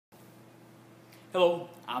Hello,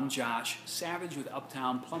 I'm Josh Savage with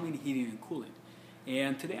Uptown Plumbing, Heating, and Cooling.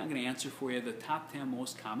 And today I'm going to answer for you the top 10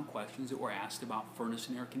 most common questions that we're asked about furnace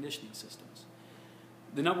and air conditioning systems.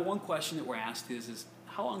 The number one question that we're asked is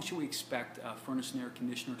how long should we expect a furnace and air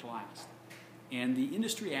conditioner to last? And the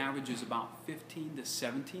industry average is about 15 to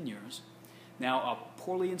 17 years. Now, a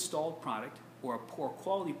poorly installed product or a poor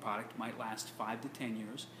quality product might last 5 to 10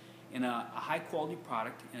 years, and a high quality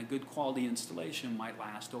product and a good quality installation might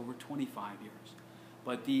last over 25 years.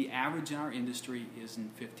 But the average in our industry is in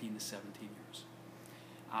 15 to 17 years.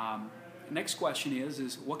 The next question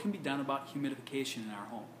is what can be done about humidification in our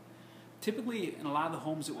home? Typically, in a lot of the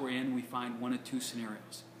homes that we're in, we find one of two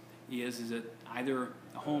scenarios. Is that either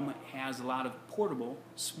a home has a lot of portable,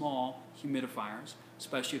 small humidifiers,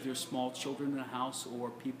 especially if there's small children in the house or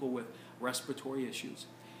people with respiratory issues.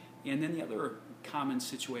 And then the other common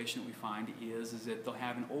situation that we find is that they'll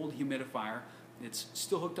have an old humidifier it's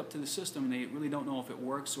still hooked up to the system and they really don't know if it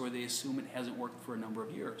works, or they assume it hasn't worked for a number of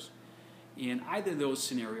years. In either of those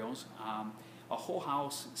scenarios, a whole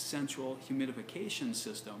house central humidification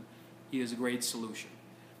system is a great solution.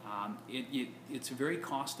 It's very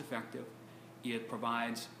cost effective. It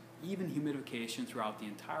provides even humidification throughout the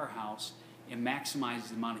entire house and maximizes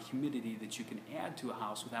the amount of humidity that you can add to a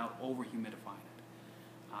house without over humidifying it.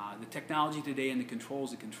 The technology today and the controls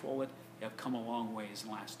that control it have come a long ways in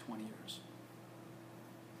the last 20 years.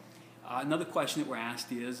 Another question that we're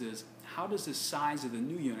asked is how does the size of the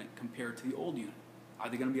new unit compare to the old unit? Are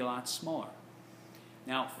they going to be a lot smaller?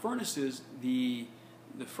 Now, furnaces, the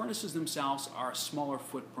furnaces themselves are a smaller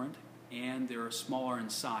footprint and they're smaller in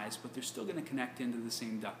size, but they're still going to connect into the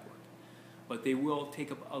same ductwork. But they will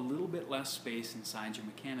take up a little bit less space inside your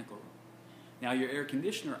mechanical room. Now, your air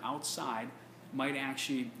conditioner outside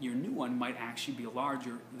your new one might actually be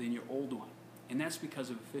larger than your old one, and that's because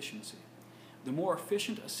of efficiency. The more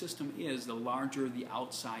efficient a system is, the larger the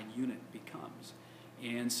outside unit becomes.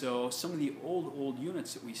 And so some of the old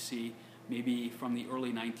units that we see, maybe from the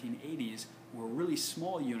early 1980s, were really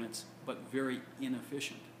small units but very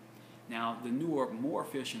inefficient. Now, the newer, more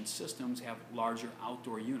efficient systems have larger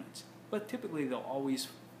outdoor units, but typically they'll always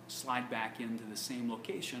slide back into the same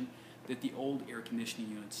location that the old air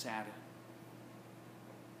conditioning unit sat in.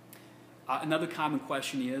 Another common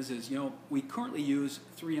question is we currently use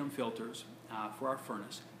 3M filters for our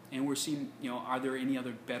furnace, and we're seeing, are there any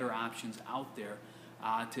other better options out there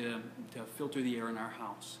to filter the air in our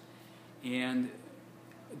house? And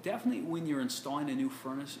definitely when you're installing a new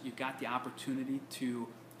furnace, you've got the opportunity to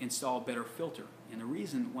install a better filter. And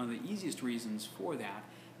one of the easiest reasons for that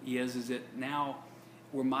is that now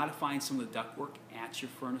we're modifying some of the ductwork at your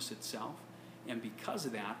furnace itself, and because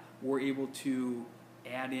of that, we're able to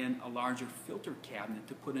add in a larger filter cabinet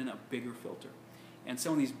to put in a bigger filter. And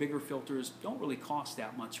some of these bigger filters don't really cost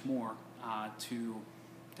that much more to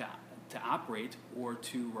operate or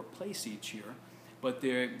to replace each year, but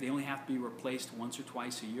they only have to be replaced once or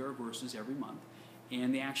twice a year versus every month,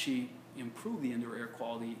 and they actually improve the indoor air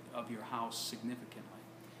quality of your house significantly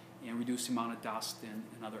and reduce the amount of dust and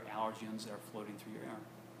other allergens that are floating through your air.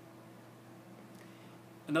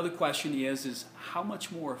 Another question is how much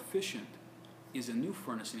more efficient is a new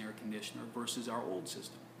furnace and air conditioner versus our old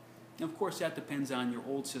system? And of course, that depends on your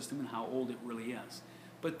old system and how old it really is.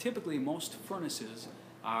 But typically, most furnaces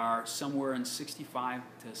are somewhere in 65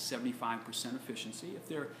 to 75% efficiency if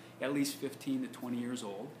they're at least 15 to 20 years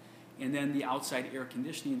old. And then the outside air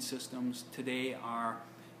conditioning systems today are,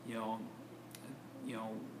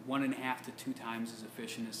 1.5 to 2 times as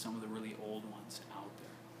efficient as some of the really old ones out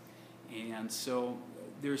there. And so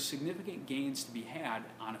there's significant gains to be had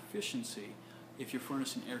on efficiency if your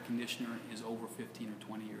furnace and air conditioner is over 15 or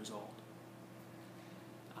 20 years old.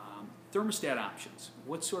 Thermostat options.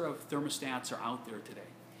 What sort of thermostats are out there today?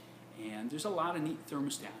 And there's a lot of neat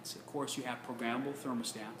thermostats. Of course, you have programmable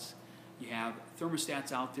thermostats. You have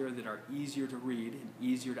thermostats out there that are easier to read and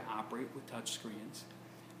easier to operate with touch screens.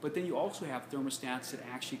 But then you also have thermostats that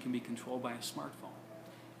actually can be controlled by a smartphone.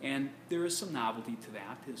 And there is some novelty to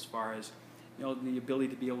that as far as the ability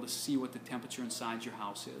to be able to see what the temperature inside your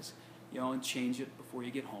house is, and change it before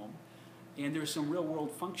you get home. And there's some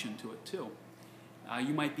real-world function to it too.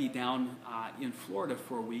 You might be down in Florida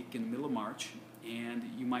for a week in the middle of March, and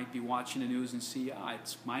you might be watching the news and see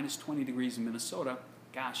it's minus 20 degrees in Minnesota.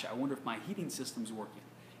 Gosh, I wonder if my heating system's working.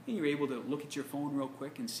 And you're able to look at your phone real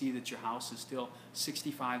quick and see that your house is still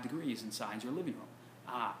 65 degrees inside your living room.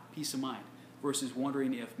 Peace of mind. Versus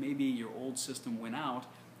wondering if maybe your old system went out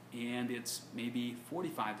and it's maybe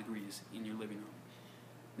 45 degrees in your living room.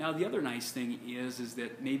 Now, the other nice thing is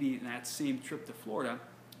that maybe in that same trip to Florida,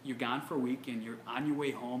 you're gone for a week and you're on your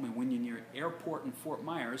way home, and when you're near airport in Fort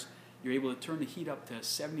Myers, you're able to turn the heat up to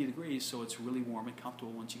 70 degrees so it's really warm and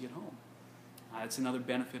comfortable once you get home. It's another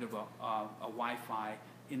benefit of a Wi-Fi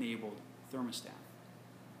enabled thermostat.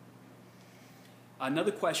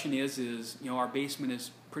 Another question is our basement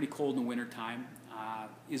is pretty cold in the wintertime.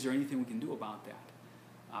 Is there anything we can do about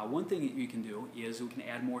that? One thing that you can do is we can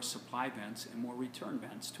add more supply vents and more return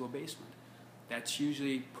vents to a basement. That's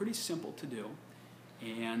usually pretty simple to do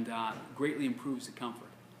and greatly improves the comfort.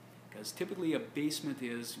 Because typically a basement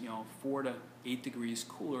is 4 to 8 degrees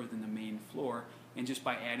cooler than the main floor, and just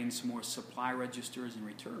by adding some more supply registers and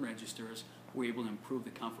return registers, we're able to improve the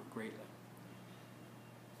comfort greatly.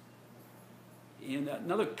 And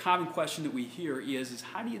another common question that we hear is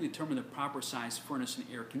how do you determine the proper size furnace and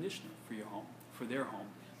air conditioner for your home, for their home?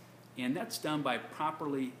 And that's done by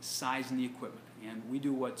properly sizing the equipment. And we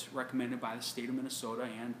do what's recommended by the state of Minnesota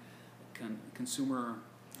and Consumer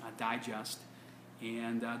Digest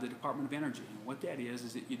and the Department of Energy. And what that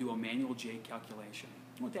is that you do a manual J calculation.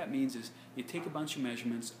 What that means is you take a bunch of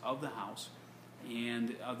measurements of the house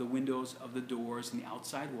and of the windows, of the doors, and the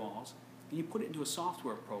outside walls, and you put it into a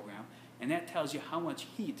software program, and that tells you how much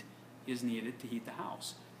heat is needed to heat the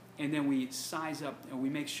house. And then we size up, and we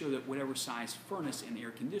make sure that whatever size furnace and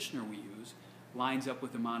air conditioner we use lines up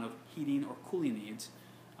with the amount of heating or cooling needs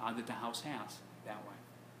that the house has that way.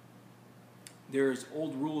 There's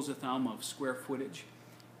old rules of thumb of square footage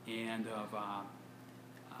and of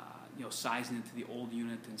sizing into the old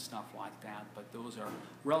unit and stuff like that, but those are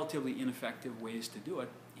relatively ineffective ways to do it.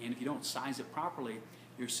 And if you don't size it properly,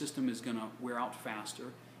 your system is going to wear out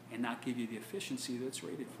faster and not give you the efficiency that it's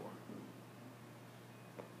rated for.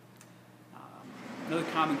 Another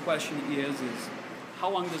common question is how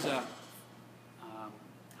long does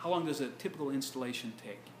a typical installation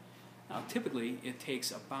take? Now, typically, it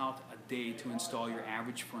takes about a day to install your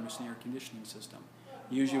average furnace and air conditioning system.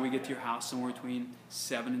 Usually, we get to your house somewhere between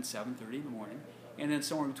 7 and 7:30 in the morning, and then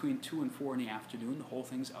somewhere between 2 and 4 in the afternoon, the whole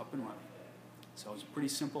thing's up and running. So it's a pretty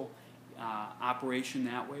simple operation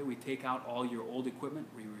that way. We take out all your old equipment,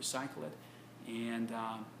 we recycle it, and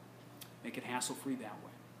make it hassle-free that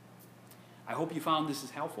way. I hope you found this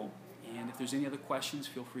is helpful, and if there's any other questions,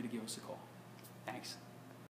 feel free to give us a call. Thanks.